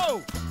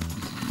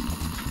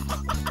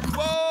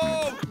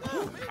 Whoa!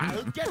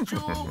 I'll get you.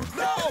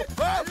 No!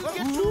 I'll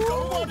get you.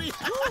 Don't worry.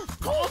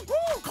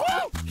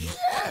 Come.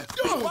 Yeah.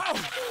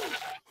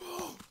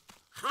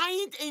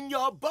 Hide in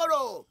your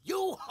burrow,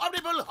 you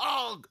horrible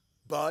hog.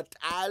 But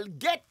I'll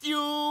get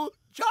you.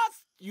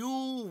 Just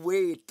you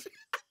wait.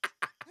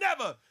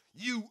 Never,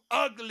 you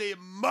ugly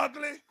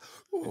muggly.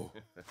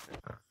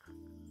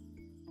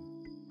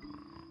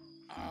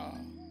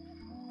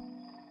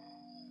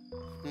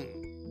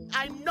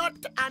 I'm not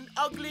an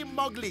ugly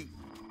muggly.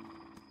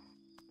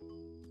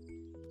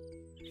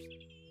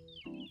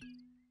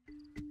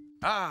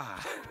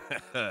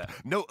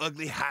 No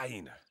ugly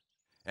hyena.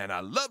 And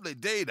a lovely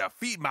day to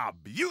feed my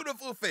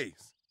beautiful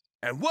face.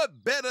 And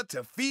what better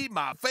to feed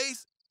my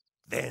face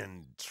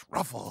than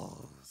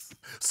truffles?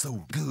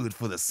 So good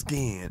for the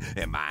skin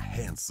and my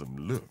handsome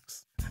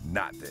looks.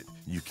 Not that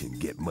you can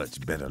get much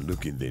better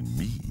looking than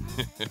me.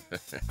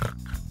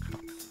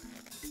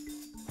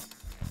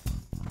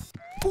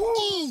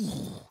 Ooh!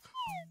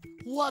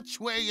 Watch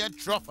where you're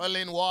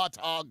truffling,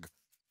 Warthog.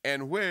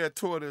 And where,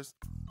 Tortoise,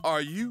 are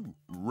you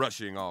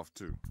rushing off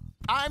to?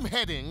 I'm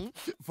heading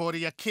for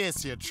the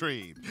acacia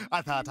tree.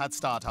 I thought I'd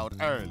start out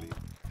early.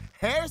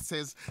 Hare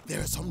says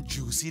there are some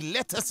juicy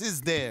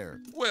lettuces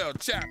there. Well,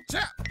 chap,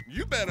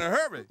 you better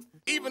hurry.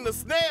 Even the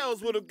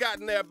snails would have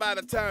gotten there by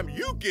the time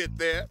you get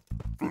there.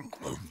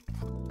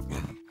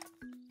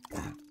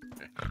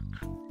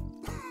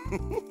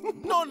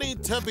 No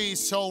need to be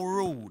so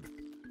rude.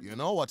 You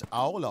know what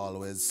Owl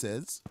always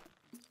says?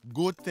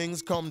 Good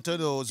things come to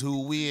those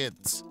who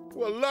wait.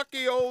 Well,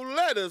 lucky old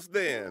lettuce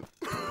then.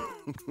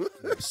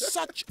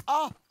 Such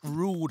a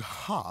rude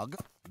hog,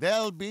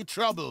 there'll be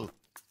trouble.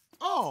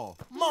 Oh,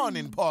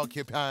 morning,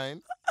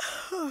 Porcupine.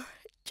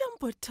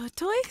 Jumbo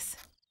Tortoise.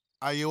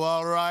 Are you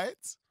all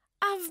right?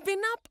 I've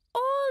been up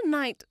all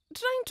night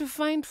trying to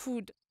find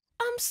food.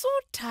 I'm so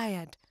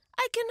tired.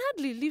 I can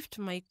hardly lift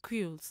my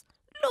quills.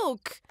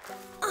 Look.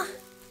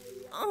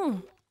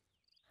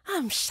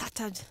 I'm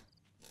shattered.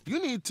 You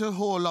need to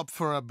hole up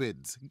for a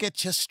bit.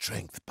 Get your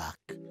strength back.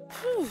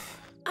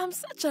 I'm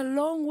such a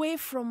long way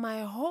from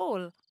my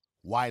hole.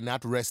 Why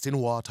not rest in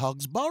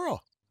Warthog's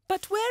burrow?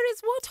 But where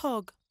is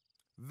Warthog?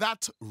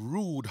 That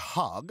rude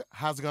hog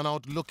has gone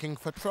out looking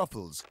for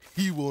truffles.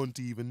 He won't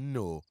even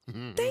know.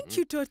 Thank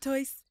you,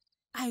 Tortoise.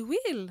 I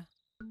will.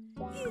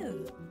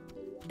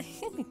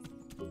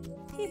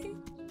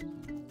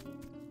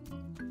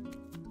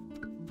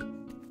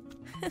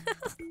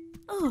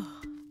 Oh.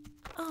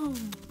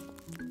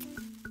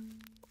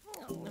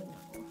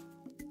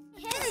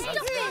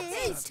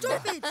 Hey,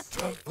 stop it!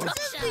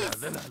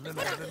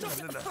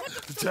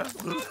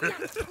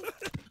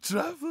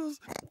 Truffles.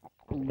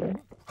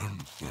 I'm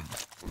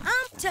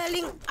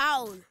telling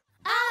Owl.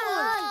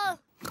 Owl!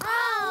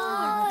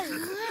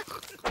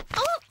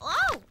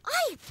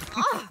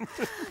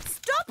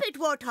 Stop it,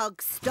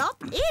 Warthog.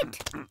 Stop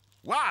it.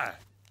 Why?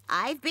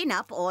 I've been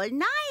up all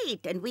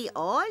night, and we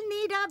all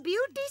need our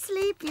beauty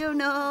sleep, you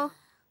know.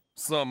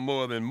 Some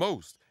more than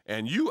most.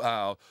 And you,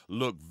 Owl,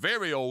 look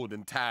very old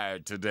and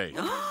tired today.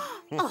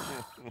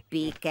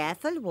 Be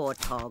careful,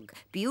 Warthog.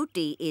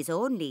 Beauty is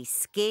only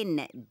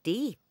skin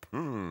deep.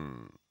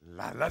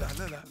 La la la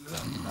la la.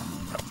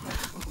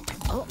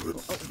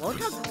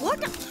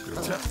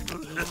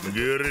 Warthog.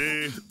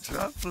 Gary.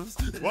 Truffles.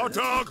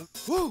 Warthog.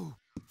 Woo.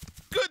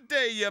 Good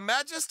day, Your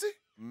Majesty.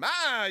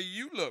 My,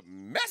 you look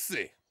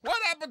messy.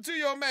 What happened to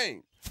your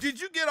mane? Did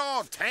you get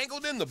all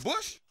tangled in the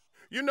bush?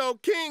 You know,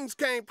 kings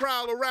can't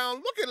prowl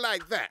around looking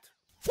like that.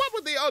 What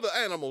would the other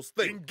animals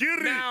think?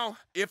 Giri. Now,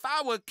 if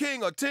I were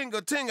king of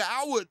Tinga Tinga,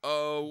 I would,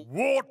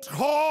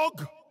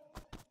 Warthog!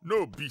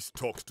 No beast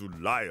talks to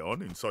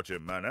lion in such a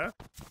manner.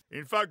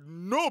 In fact,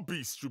 no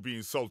beast should be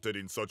insulted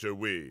in such a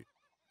way.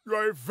 You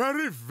are a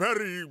very,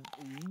 very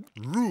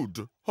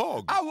rude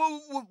hog. I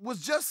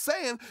was just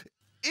saying,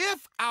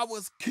 if I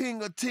was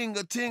king of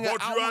Tinga Tinga,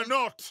 But you are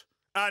not.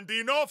 And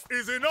enough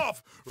is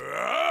enough.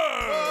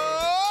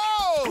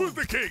 Oh! Who's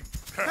the king?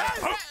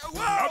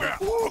 Whoa!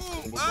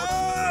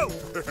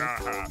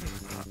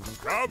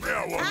 Come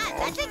here, Warthog.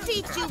 That'll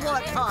teach you,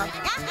 Warthog.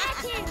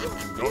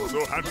 Not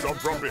so handsome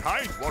from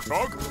behind,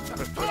 Warthog.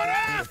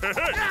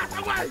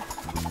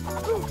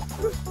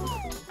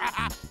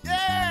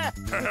 Yeah!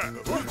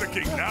 Who's the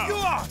king now?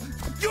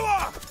 You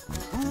are!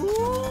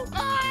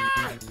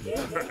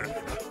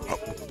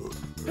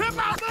 Hit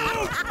my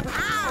move!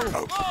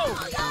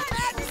 Oh, Your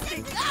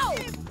Majesty, go!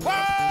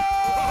 Whoa!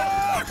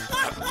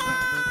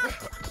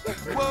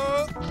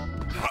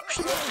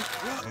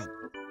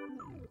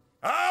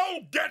 I'll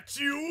get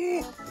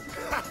you!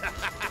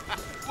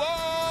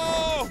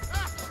 Whoa!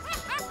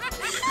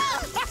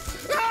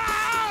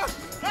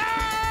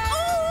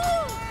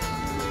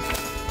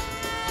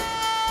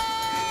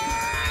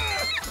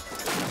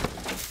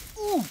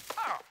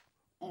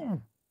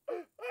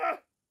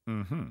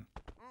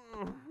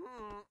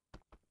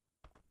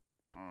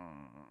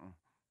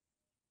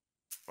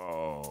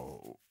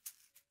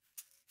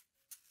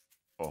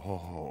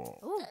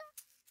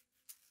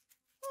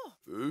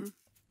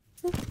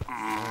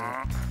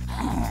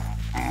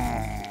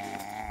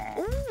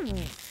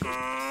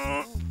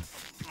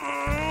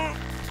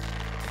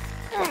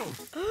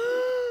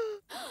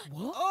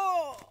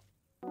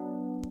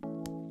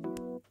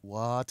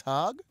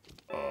 Warthog?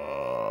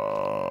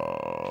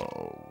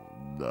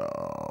 No.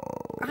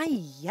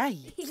 Ay.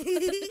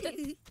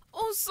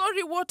 Oh,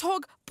 sorry,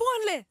 Warthog.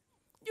 Pole.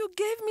 You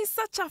gave me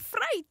such a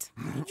fright.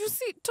 You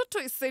see,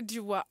 Tortoise said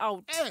you were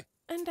out.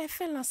 And I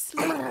fell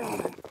asleep.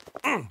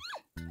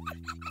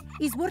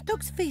 Is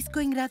Warthog's face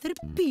going rather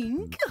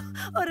pink?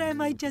 Or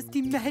am I just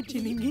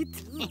imagining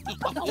it?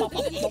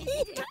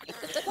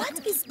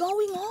 What is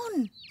going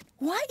on?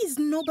 Why is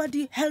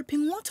nobody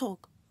helping Warthog?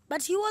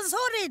 But he was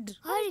horrid.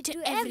 Horrid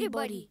to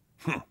everybody.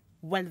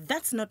 Well,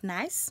 that's not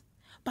nice.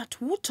 But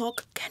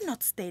Warthog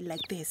cannot stay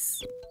like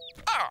this.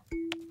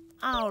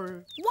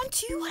 Owl,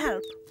 won't you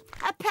help?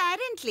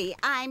 Apparently,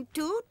 I'm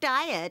too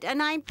tired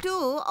and I'm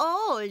too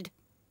old.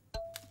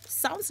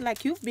 Sounds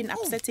like you've been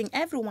upsetting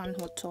everyone,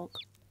 Warthog.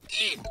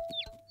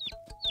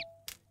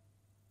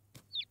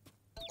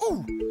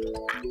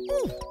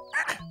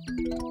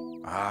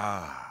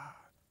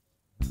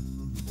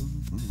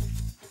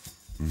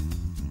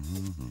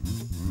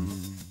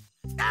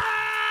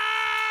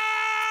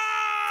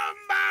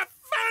 My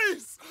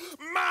face!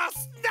 My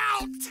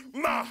snout!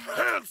 My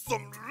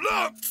handsome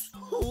looks!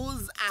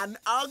 Who's an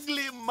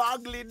ugly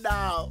muggly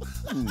now?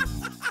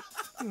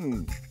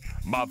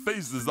 My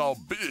face is all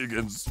big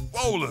and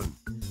swollen.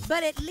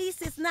 But at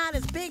least it's not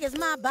as big as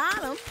my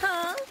bottom,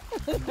 huh?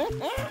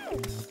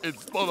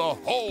 It's full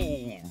of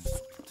holes.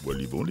 Well,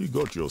 you've only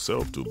got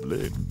yourself to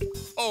blame.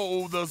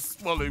 Oh, the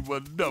swelling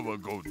will never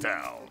go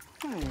down.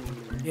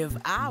 If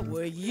I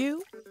were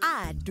you,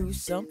 I'd do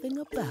something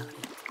about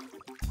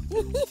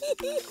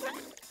it.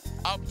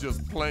 I'm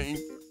just plain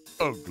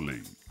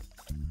ugly.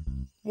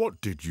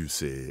 What did you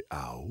say,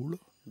 Owl?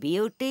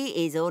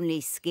 Beauty is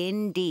only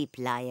skin deep,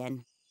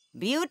 Lion.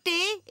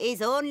 Beauty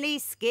is only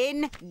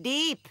skin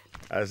deep.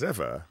 As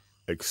ever,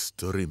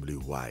 extremely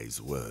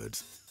wise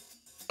words.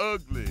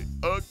 Ugly,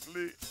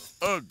 ugly,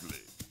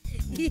 ugly.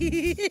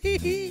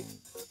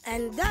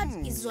 And that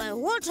is why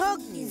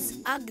Warthog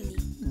is ugly.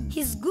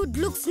 His good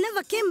looks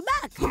never came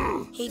back.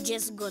 He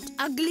just got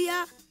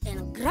uglier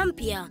and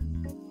grumpier.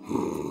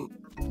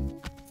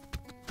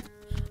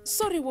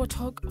 Sorry,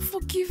 Warthog.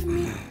 Forgive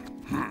me.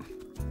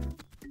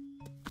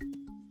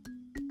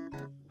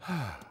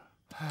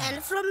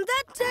 And from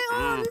that day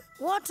on,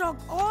 Warthog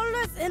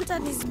always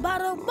entered his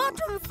burrow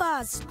bottom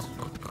first.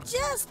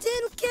 Just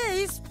in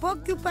case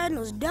Porcupine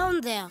was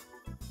down there.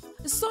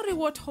 Sorry,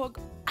 Warthog.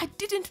 I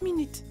didn't mean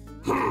it.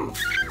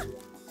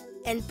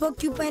 And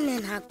Porcupine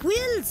and her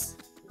quills?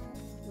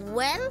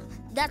 Well,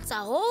 that's a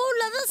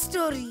whole other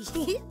story.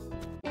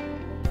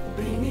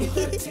 Beneath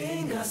the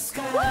Tinga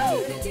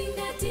sky.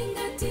 Tinga,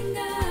 tinga,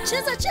 tinga.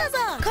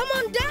 Cheza, come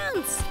on,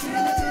 dance.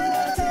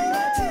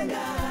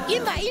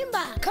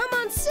 Imba, come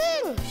on,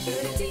 sing.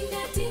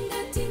 Tinga,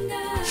 tinga, tinga.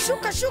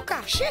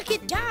 Shuka, shake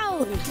it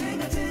down.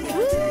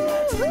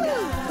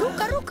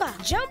 Ruka,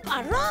 jump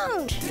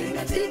around.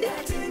 Tinga,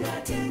 tinga,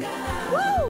 tinga, tinga. Woo!